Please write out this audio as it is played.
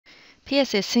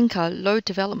PSS SINCAL load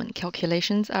development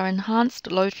calculations are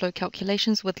enhanced load flow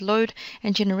calculations with load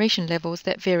and generation levels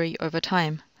that vary over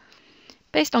time.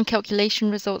 Based on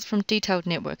calculation results from detailed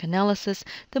network analysis,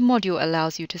 the module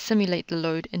allows you to simulate the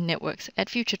load in networks at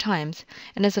future times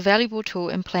and is a valuable tool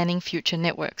in planning future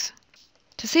networks.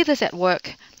 To see this at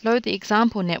work, load the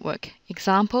example network,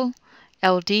 example,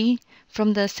 LD,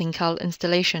 from the SINCAL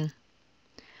installation.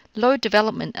 Load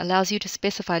development allows you to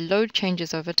specify load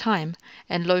changes over time,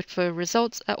 and load flow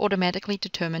results are automatically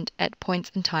determined at points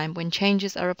in time when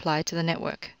changes are applied to the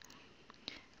network.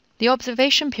 The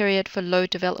observation period for load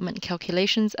development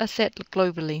calculations are set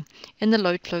globally in the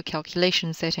load flow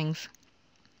calculation settings.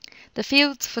 The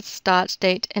fields for start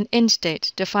date and end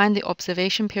date define the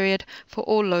observation period for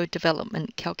all load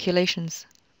development calculations.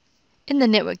 In the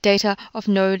network data of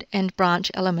node and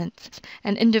branch elements,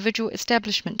 an individual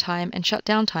establishment time and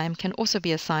shutdown time can also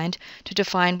be assigned to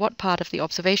define what part of the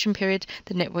observation period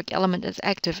the network element is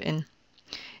active in.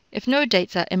 If no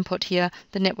dates are input here,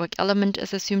 the network element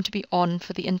is assumed to be on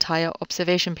for the entire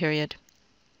observation period.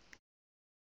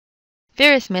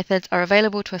 Various methods are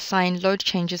available to assign load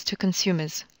changes to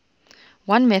consumers.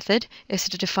 One method is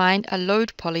to define a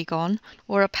load polygon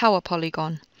or a power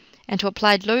polygon, and to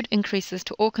apply load increases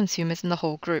to all consumers in the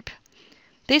whole group.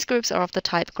 These groups are of the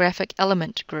type graphic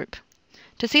element group.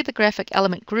 To see the graphic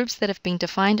element groups that have been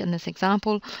defined in this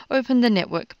example, open the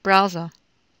network browser.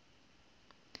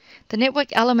 The network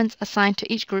elements assigned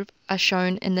to each group are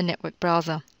shown in the network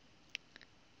browser.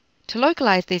 To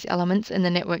localize these elements in the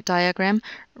network diagram,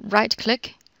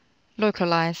 right-click,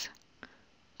 Localize.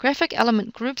 Graphic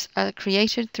element groups are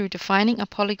created through defining a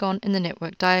polygon in the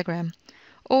network diagram.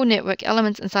 All network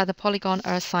elements inside the polygon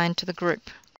are assigned to the group.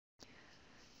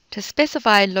 To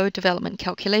specify load development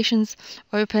calculations,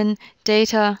 open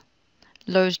Data,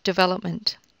 Load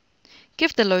Development.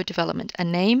 Give the load development a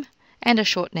name and a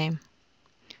short name.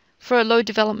 For a load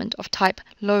development of type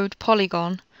load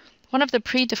polygon, one of the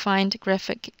predefined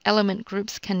graphic element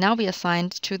groups can now be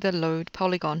assigned to the load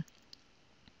polygon.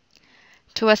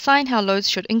 To assign how loads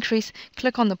should increase,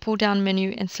 click on the pull-down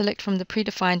menu and select from the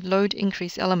predefined load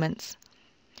increase elements.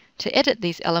 To edit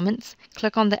these elements,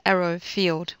 click on the arrow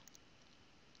field.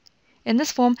 In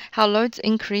this form, how loads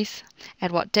increase,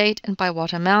 at what date and by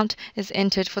what amount is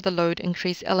entered for the load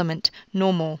increase element,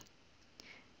 normal.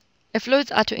 If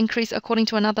loads are to increase according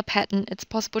to another pattern, it's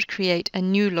possible to create a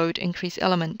new load increase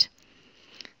element.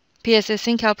 PSS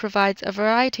SINCAL provides a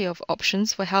variety of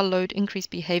options for how load increase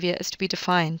behavior is to be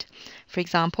defined. For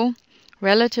example,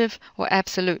 relative or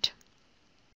absolute.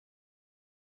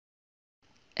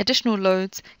 Additional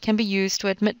loads can be used to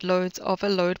admit loads of a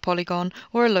load polygon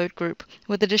or a load group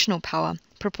with additional power,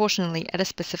 proportionally at a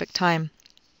specific time.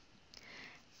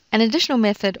 An additional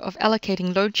method of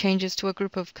allocating load changes to a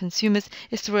group of consumers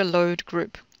is through a load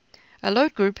group. A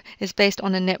load group is based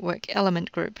on a network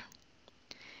element group.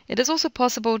 It is also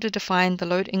possible to define the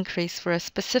load increase for a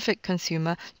specific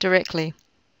consumer directly.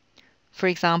 For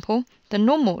example, the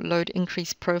normal load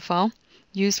increase profile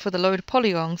used for the load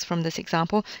polygons from this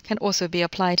example can also be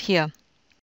applied here.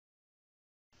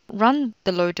 Run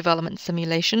the load development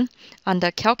simulation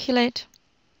under Calculate,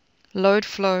 Load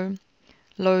Flow,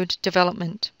 Load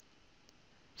Development.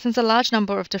 Since a large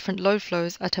number of different load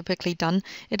flows are typically done,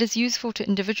 it is useful to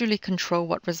individually control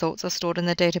what results are stored in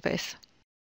the database.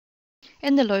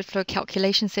 In the load flow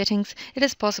calculation settings, it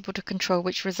is possible to control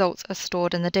which results are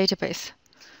stored in the database.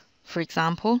 For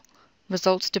example,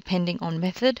 results depending on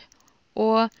method,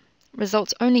 or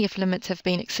results only if limits have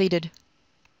been exceeded.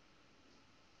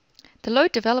 The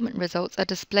load development results are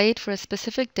displayed for a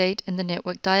specific date in the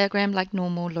network diagram like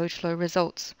normal load flow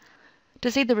results.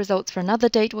 To see the results for another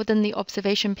date within the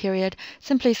observation period,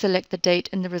 simply select the date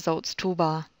in the results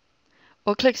toolbar,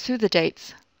 or click through the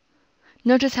dates.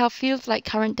 Notice how fields like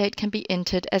current date can be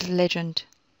entered as legend.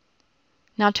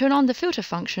 Now turn on the filter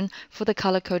function for the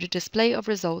color-coded display of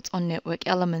results on network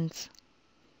elements.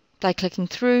 By clicking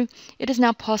through, it is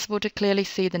now possible to clearly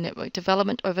see the network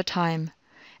development over time,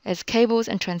 as cables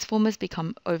and transformers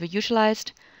become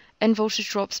overutilized and voltage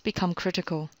drops become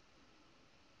critical.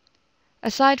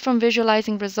 Aside from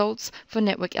visualizing results for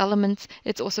network elements,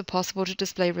 it's also possible to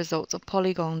display results of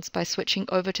polygons by switching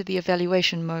over to the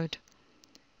evaluation mode.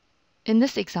 In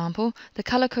this example, the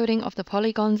color coding of the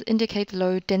polygons indicate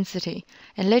load density,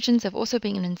 and legends have also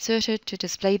been inserted to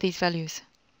display these values.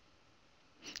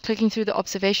 Clicking through the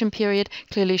observation period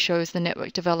clearly shows the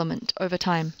network development over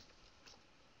time.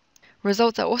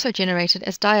 Results are also generated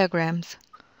as diagrams,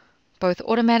 both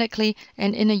automatically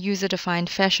and in a user-defined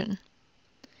fashion.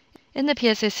 In the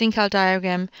PSS SINCAL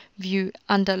diagram view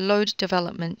under Load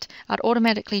Development are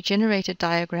automatically generated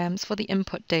diagrams for the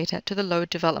input data to the load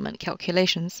development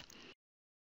calculations.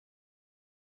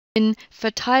 In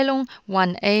Verteilung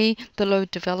 1a, the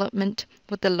load development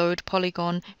with the load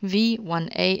polygon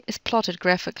V1a is plotted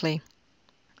graphically.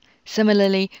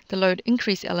 Similarly, the load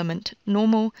increase element,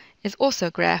 normal, is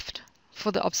also graphed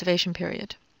for the observation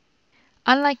period.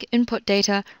 Unlike input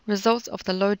data, results of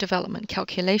the load development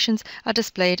calculations are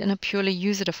displayed in a purely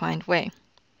user-defined way.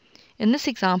 In this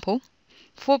example,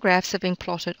 4 graphs have been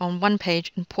plotted on one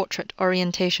page in portrait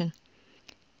orientation.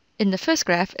 In the first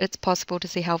graph, it's possible to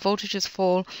see how voltages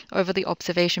fall over the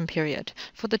observation period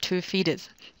for the 2 feeders,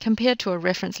 compared to a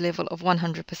reference level of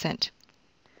 100%.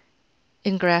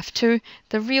 In graph 2,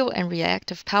 the real and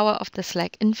reactive power of the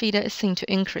slack in-feeder is seen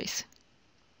to increase.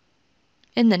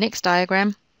 In the next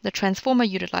diagram, the transformer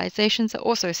utilizations are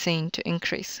also seen to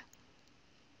increase.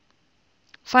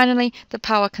 Finally, the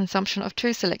power consumption of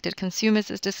 2 selected consumers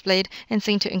is displayed and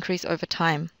seen to increase over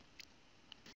time.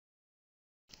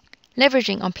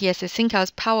 Leveraging on PSS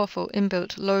SINCAL's powerful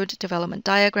inbuilt load development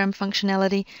diagram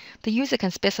functionality, the user can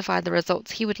specify the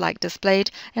results he would like displayed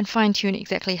and fine-tune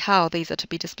exactly how these are to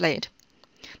be displayed.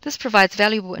 This provides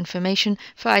valuable information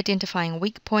for identifying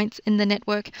weak points in the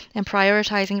network and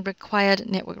prioritizing required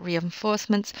network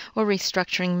reinforcements or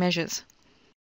restructuring measures.